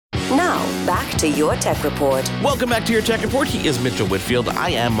Now, back to your Tech Report. Welcome back to your Tech Report. He is Mitchell Whitfield.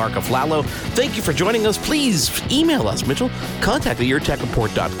 I am Mark Aflalo. Thank you for joining us. Please email us, Mitchell. Contact at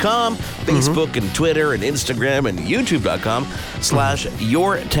yourtechreport.com, Facebook and Twitter and Instagram and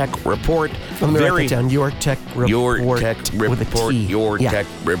youtube.com/yourtechreport. Let me write that down. Your Tech Report. Your Tech Report. With a T. Your Tech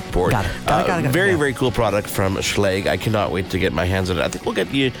Report. Got it. Very, very cool product from Schlage. I cannot wait to get my hands on it. I think we'll get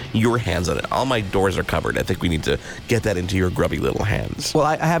your hands on it. All my doors are covered. I think we need to get that into your grubby little hands. Well,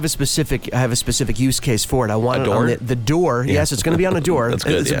 I have a specific use case for it. I want it on the door. Yeah. Yes, it's going to be on the door. That's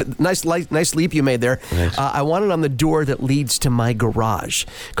good. It's a nice leap you made there. Nice. I want it on the door that leads to my garage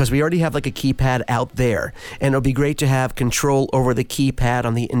because we already have like a keypad out there, and it'll be great to have control over the keypad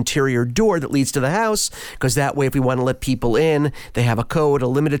on the interior door that leads to the house because that way, if we want to let people in, they have a code, a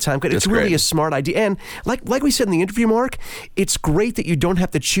limited time code. It's really a smart idea, and like we said in the interview, Mark, it's great that you don't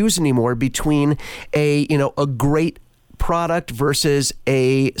have to choose anymore between a great product versus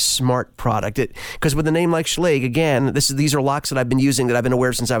a smart product. Because with a name like Schlage, again, these are locks that I've been using that I've been aware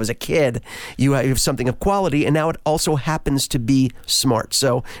of since I was a kid. You have something of quality, and now it also happens to be smart.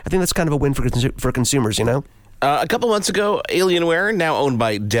 So I think that's kind of a win for consumers, you know? A couple months ago, Alienware, now owned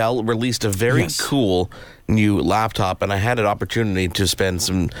by Dell, released a very cool new laptop, and I had an opportunity to spend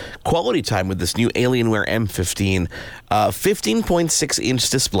some quality time with this new Alienware M15, 15.6-inch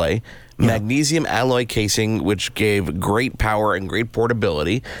display, magnesium alloy casing, which gave great power and great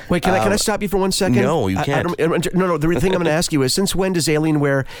portability. Wait, can I stop you for 1 second? No, you can't. No, the thing I'm going to ask you is, since when does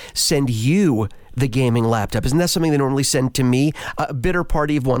Alienware send you the gaming laptop? Isn't that something they normally send to me? A bitter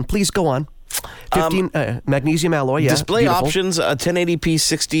party of one. Please go on. 15 magnesium alloy, display beautiful. options: 1080p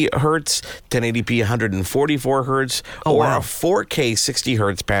 60 hertz, 1080p 144 hertz, or a 4K 60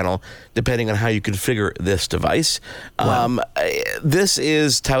 hertz panel, depending on how you configure this device. This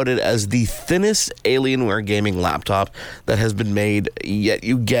is touted as the thinnest Alienware gaming laptop that has been made, yet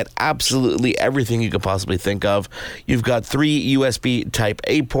you get absolutely everything you could possibly think of. You've got 3 USB Type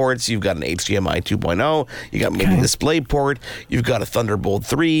A ports, you've got an HDMI 2.0, you got mini display port, you've got a Thunderbolt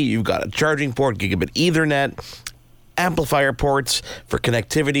 3, you've got a charging port, Gigabit Ethernet, amplifier ports for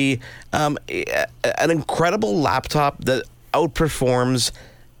connectivity, an incredible laptop that outperforms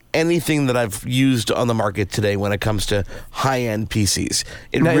anything that I've used on the market today when it comes to high-end PCs.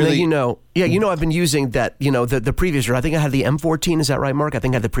 I've been using that, the previous year. I think I had the M14. Is that right, Mark? I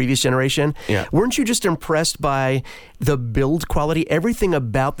think I had the previous generation. Yeah. Weren't you just impressed by the build quality? Everything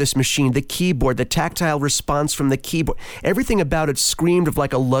about this machine, the keyboard, the tactile response from the keyboard, everything about it screamed of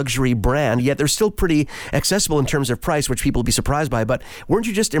like a luxury brand, yet they're still pretty accessible in terms of price, which people will be surprised by. But weren't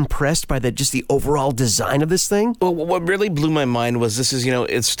you just impressed by the overall design of this thing? Well, what really blew my mind was this is,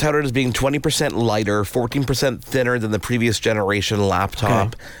 it's touted as being 20% lighter, 14% thinner than the previous generation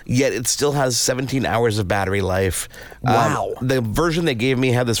laptop, yet it still has 17 hours of battery life. Wow. The version they gave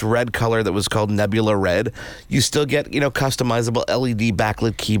me had this red color that was called Nebula Red. You still get, customizable LED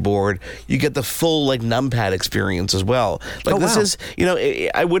backlit keyboard. You get the full, numpad experience as well. This is,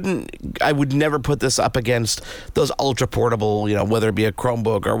 I would never put this up against those ultra portable, whether it be a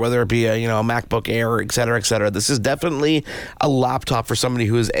Chromebook or whether it be a MacBook Air, et cetera, et cetera. This is definitely a laptop for somebody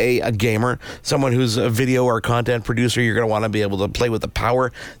who is a gamer, someone who's a video or content producer. You're going to want to be able to play with the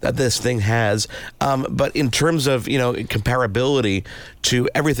power that this thing has. But in terms of, comparability to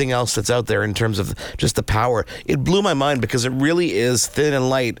everything else that's out there in terms of just the power, it blew my mind because it really is thin and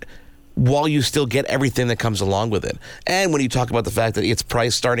light while you still get everything that comes along with it. And when you talk about the fact that it's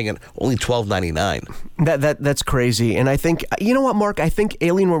priced starting at only $12.99. That's crazy. And I think, you know what, Mark? I think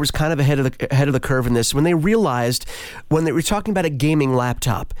Alienware was kind of ahead of the curve in this when they realized when they were talking about a gaming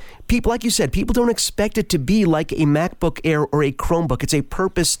laptop. People, like you said, people don't expect it to be like a MacBook Air or a Chromebook. It's a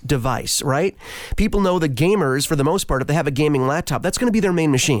purpose device, right? People know that gamers, for the most part, if they have a gaming laptop, that's going to be their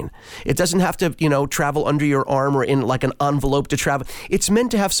main machine. It doesn't have to, travel under your arm or in like an envelope to travel. It's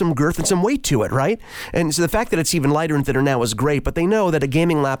meant to have some girth and some weight to it, right? And so the fact that it's even lighter and thinner now is great, but they know that a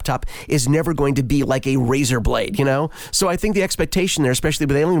gaming laptop is never going to be like a razor blade, So I think the expectation there, especially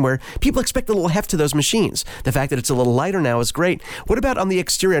with Alienware, people expect a little heft to those machines. The fact that it's a little lighter now is great. What about on the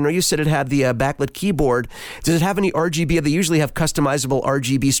exterior? I know you said it had the backlit keyboard. Does it have any RGB? They usually have customizable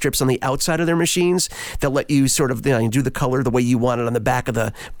RGB strips on the outside of their machines that let you sort of do the color the way you want it on the back of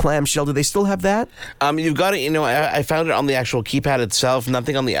the clamshell. Do they still have that? You've got it. I found it on the actual keypad itself.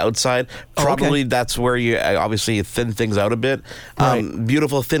 Nothing on the outside. side. Probably that's where you obviously thin things out a bit.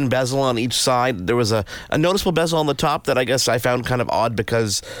 Beautiful thin bezel on each side. There was a noticeable bezel on the top that I guess I found kind of odd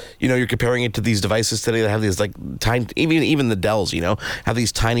because, you're comparing it to these devices today that have these like tiny, even the Dells, have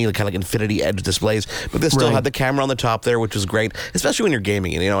these tiny kind of like infinity edge displays. But this still had the camera on the top there, which was great, especially when you're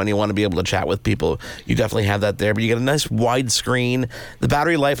gaming, and you want to be able to chat with people. You definitely have that there, but you get a nice wide screen. The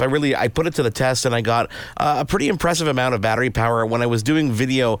battery life, I put it to the test, and I got a pretty impressive amount of battery power. When I was doing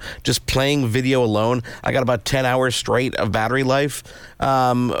video, just playing video alone, I got about 10 hours straight of battery life.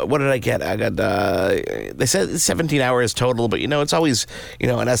 What did I get? I got, they said 17 hours total, but it's always,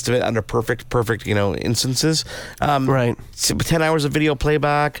 an estimate under perfect, instances. 10 hours of video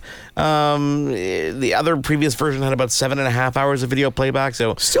playback. The other previous version had about 7.5 hours of video playback,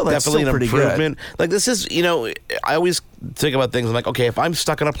 so that's definitely still an pretty improvement. good. Like this is, I always think about things. I'm like, okay, if I'm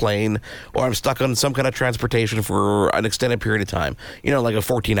stuck on a plane or I'm stuck on some kind of transportation for an extended period of time, like a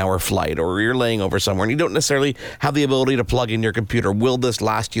 14-hour flight, or you're laying over somewhere and you don't necessarily have the ability to plug in your computer, will this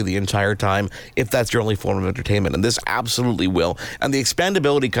last you the entire time if that's your only form of entertainment? And this absolutely will. And the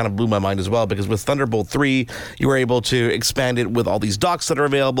expandability kind of blew my mind as well, because with Thunderbolt 3, you were able to expand it with all these docks that are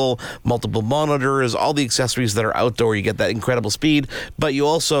available, multiple monitors, all the accessories that are outdoor. You get that incredible speed, but you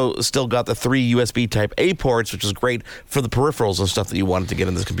also still got the 3 USB Type-A ports, which is great for the peripherals and stuff that you wanted to get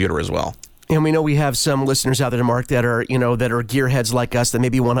in this computer as well. And we know we have some listeners out there, Mark, that are, that are gearheads like us that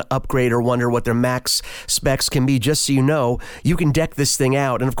maybe want to upgrade or wonder what their max specs can be. Just so you can deck this thing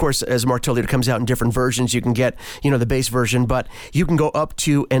out. And of course, as Mark told you, it comes out in different versions. You can get, the base version, but you can go up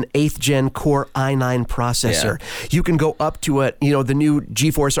to an 8th gen Core i9 processor. Yeah. You can go up to the new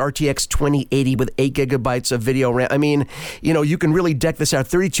GeForce RTX 2080 with 8 gigabytes of video RAM. I mean, you can really deck this out.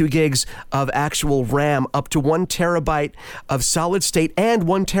 32 gigs of actual RAM, up to 1 terabyte of solid state, and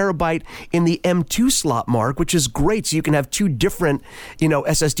 1 terabyte in the M2 slot, Mark, which is great. So you can have 2 different,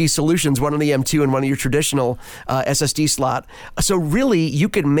 SSD solutions, one on the M2 and one on your traditional SSD slot. So really, you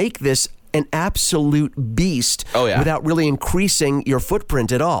can make this an absolute beast without really increasing your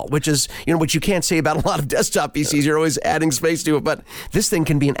footprint at all, which is, what you can't say about a lot of desktop PCs. You're always adding space to it, but this thing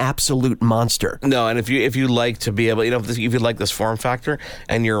can be an absolute monster. No, and if you like to be able, if you like this form factor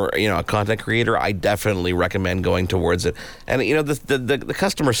and you're, a content creator, I definitely recommend going towards it. And, the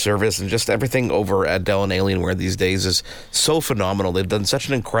customer service and just everything over at Dell and Alienware these days is so phenomenal. They've done such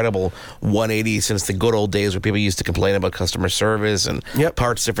an incredible 180 since the good old days where people used to complain about customer service and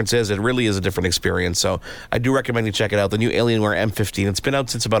parts differences. It really is a different experience. So I do recommend you check it out. The new Alienware M15. It's been out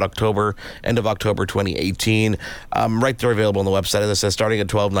since about end of October 2018. Right there, available on the website. As I said, starting at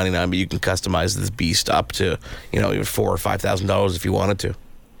 $12.99, but you can customize this beast up to even $4,000 or $5,000 if you wanted to.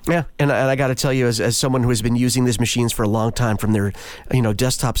 Yeah, and I got to tell you, as someone who has been using these machines for a long time, from their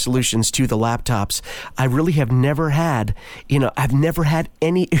desktop solutions to the laptops, I really have never had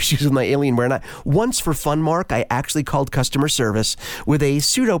any issues with my Alienware. And once for fun, Mark, I actually called customer service with a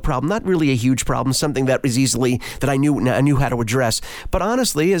pseudo problem, not really a huge problem, something that was that I knew how to address. But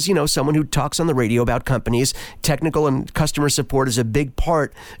honestly, as someone who talks on the radio about companies, technical and customer support is a big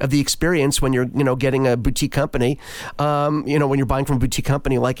part of the experience when you're getting a boutique company. When you're buying from a boutique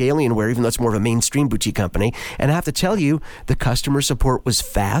company like Alienware, even though it's more of a mainstream boutique company. And I have to tell you, the customer support was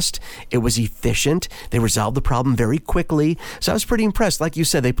fast. It was efficient. They resolved the problem very quickly. So I was pretty impressed. Like you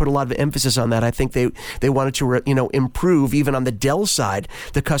said, they put a lot of emphasis on that. I think they wanted to improve, even on the Dell side,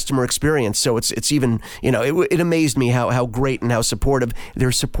 the customer experience. So it's even, it amazed me how great and how supportive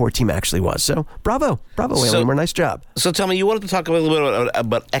their support team actually was. So bravo, Alienware, nice job. So tell me, you wanted to talk a little bit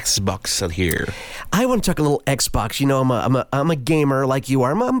about Xbox here. I want to talk a little Xbox. I'm a gamer like you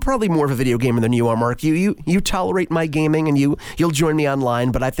are. I'm probably more of a video gamer than you are, Mark. You tolerate my gaming and you'll join me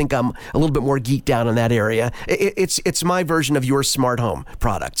online, but I think I'm a little bit more geeked out in that area. It's my version of your smart home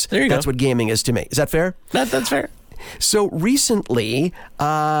products. There you go. That's what gaming is to me. Is that fair? That's fair. So recently,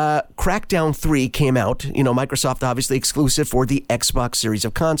 Crackdown 3 came out. Microsoft obviously exclusive for the Xbox series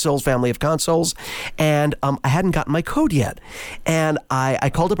of consoles, family of consoles, and I hadn't gotten my code yet. And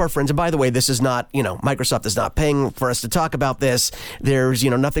I called up our friends, and by the way, this is not, Microsoft is not paying for us to talk about this. There's,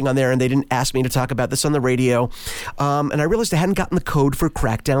 nothing on there, and they didn't ask me to talk about this on the radio. And I realized I hadn't gotten the code for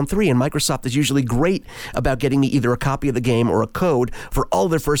Crackdown 3, and Microsoft is usually great about getting me either a copy of the game or a code for all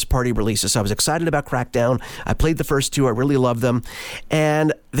their first-party releases. So I was excited about Crackdown. I played the first 2. I really love them.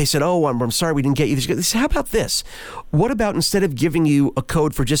 And they said, I'm sorry we didn't get you this. They said, how about this? What about instead of giving you a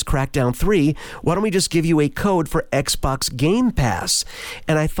code for just Crackdown 3, why don't we just give you a code for Xbox Game Pass?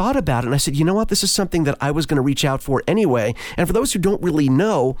 And I thought about it and I said, you know what? This is something that I was going to reach out for anyway. And for those who don't really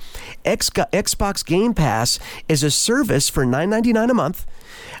know, Xbox Game Pass is a service for $9.99 a month.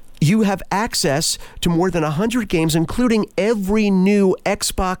 you have access to more than 100 games, including every new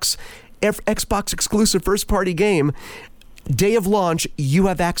Xbox exclusive first-party game. Day of launch, you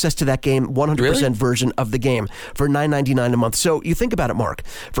have access to that game, 100% version of the game for $9.99 a month. So you think about it, Mark.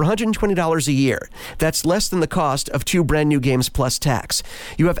 For $120 a year, that's less than the cost of 2 brand new games plus tax.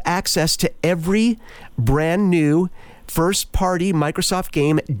 You have access to every brand new first-party Microsoft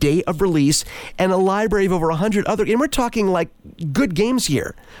game, day of release, and a library of over 100 other... And we're talking like good games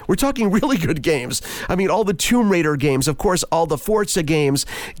here. We're talking really good games. I mean, all the Tomb Raider games, of course, all the Forza games,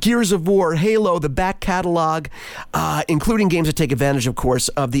 Gears of War, Halo, the back catalog, including games that take advantage, of course,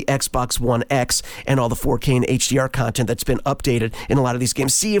 of the Xbox One X and all the 4K and HDR content that's been updated in a lot of these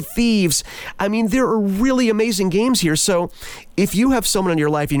games. Sea of Thieves. I mean, there are really amazing games here. So if you have someone in your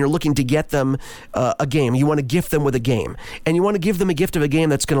life and you're looking to get them a game, you want to gift them with a game, and you want to give them a gift of a game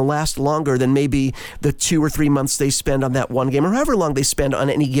that's going to last longer than maybe the 2 or 3 months they spend on that one game, or however long they spend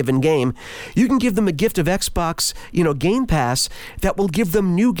on any given game, you can give them a gift of Xbox, Game Pass that will give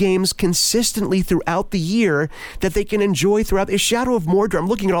them new games consistently throughout the year that they can enjoy throughout. A Shadow of Mordor. I'm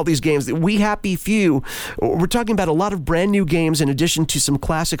looking at all these games. We Happy Few. We're talking about a lot of brand new games in addition to some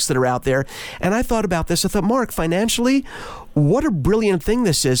classics that are out there. And I thought about this. I thought, Mark, financially, what a brilliant thing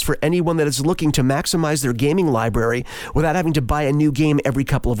this is for anyone that is looking to maximize their gaming library without having to buy a new game every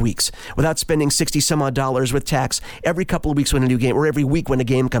couple of weeks, without spending 60 some odd dollars with tax every couple of weeks when a new game, or every week when a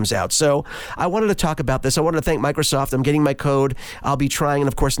game comes out. So I wanted to talk about this. I wanted to thank Microsoft. I'm getting my code. I'll be trying, and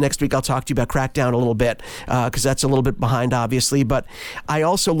of course next week I'll talk to you about Crackdown a little bit, because that's a little bit behind, obviously. But I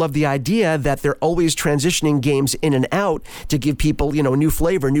also love the idea that they're always transitioning games in and out to give people, a new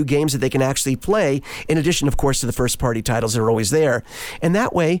flavor, new games that they can actually play, in addition, of course, to the first-party titles that are always there. And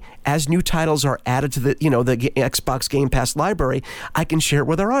that way, as new titles are added to the Xbox Game Pass library, I can share it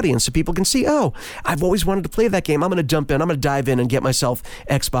with our audience so people can see, oh, I've always wanted to play that game. I'm going to dive in and get myself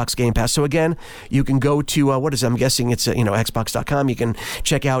Xbox Game Pass. So again, you can go to, I'm guessing it's, Xbox.com. You can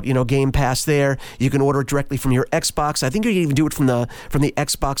check out, Game Pass there. You can order it directly from your Xbox. I think you can even do it from the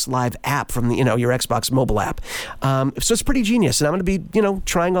Xbox Live app, from the, your Xbox mobile app. So it's pretty genius. And I'm going to be,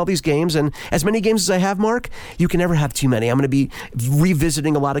 trying all these games. And as many games as I have, Mark, you can never have too many. I'm going to be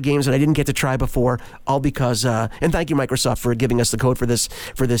revisiting a lot of games that I didn't get to try before, all because, and thank you, Microsoft, for giving us the code for this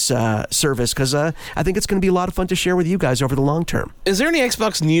service, because I think it's going to be a lot of fun to share with you guys over the long term. Is there any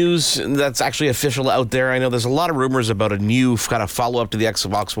Xbox news that's actually official out there? I know there's a lot of rumors about a new kind of follow-up to the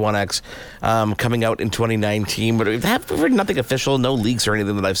Xbox One X coming out in 2019, but I've heard nothing official, no leaks or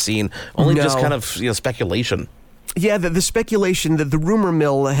anything that I've seen, only just kind of speculation. Yeah, the speculation, the rumor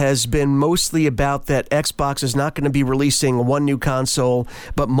mill has been mostly about that Xbox is not going to be releasing one new console,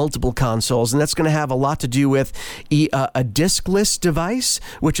 but multiple consoles. And that's going to have a lot to do with a diskless device,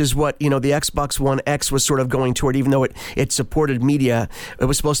 which is what, the Xbox One X was sort of going toward, even though it supported media. It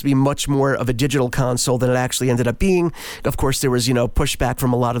was supposed to be much more of a digital console than it actually ended up being. Of course, there was, pushback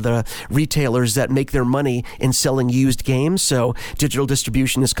from a lot of the retailers that make their money in selling used games. So digital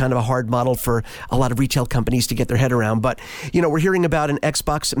distribution is kind of a hard model for a lot of retail companies to get their head around. But, we're hearing about an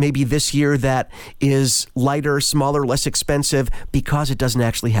Xbox maybe this year that is lighter, smaller, less expensive because it doesn't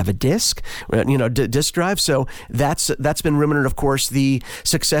actually have a disc, disc drive. So that's been rumored. Of course, the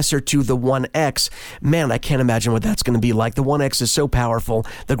successor to the One X. Man, I can't imagine what that's going to be like. The One X is so powerful.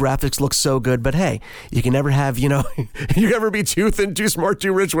 The graphics look so good. But hey, you can never have, you never be too thin, too smart,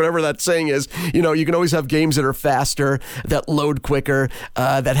 too rich, whatever that saying is. You can always have games that are faster, that load quicker,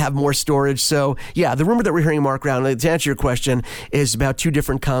 that have more storage. So yeah, the rumor that we're hearing, Mark, to answer your question, is about 2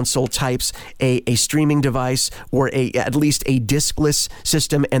 different console types, a streaming device, or at least a diskless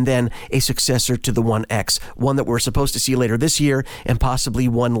system, and then a successor to the One X, one that we're supposed to see later this year, and possibly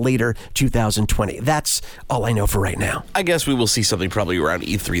one later 2020. That's all I know for right now. I guess we will see something probably around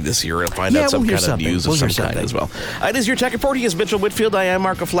E3 this year and find out some kind of news of some kind as well. It is Your Tech Report. He is Mitchell Whitfield. I am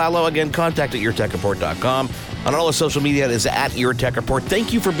Mark Aflalo. Again, contact at yourtechreport.com. On all our social media, it is at Your Tech Report.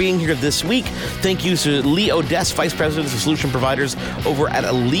 Thank you for being here this week. Thank you to Lee Odess, Vice President of Solution Providers over at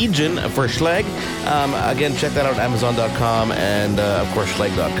Allegion for Schleg. Again, check that out at Amazon.com and, of course,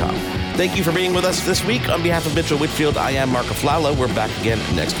 Schleg.com. Thank you for being with us this week. On behalf of Mitchell Whitfield, I am Mark Aflalo. We're back again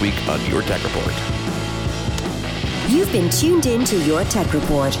next week on Your Tech Report. You've been tuned in to Your Tech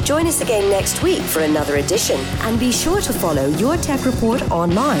Report. Join us again next week for another edition. And be sure to follow Your Tech Report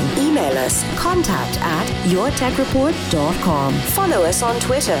online. Email us, contact@yourtechreport.com. Follow us on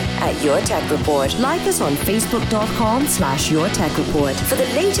Twitter @Your Tech Report. Like us on facebook.com/Your Tech Report. For the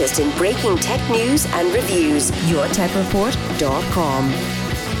latest in breaking tech news and reviews, yourtechreport.com.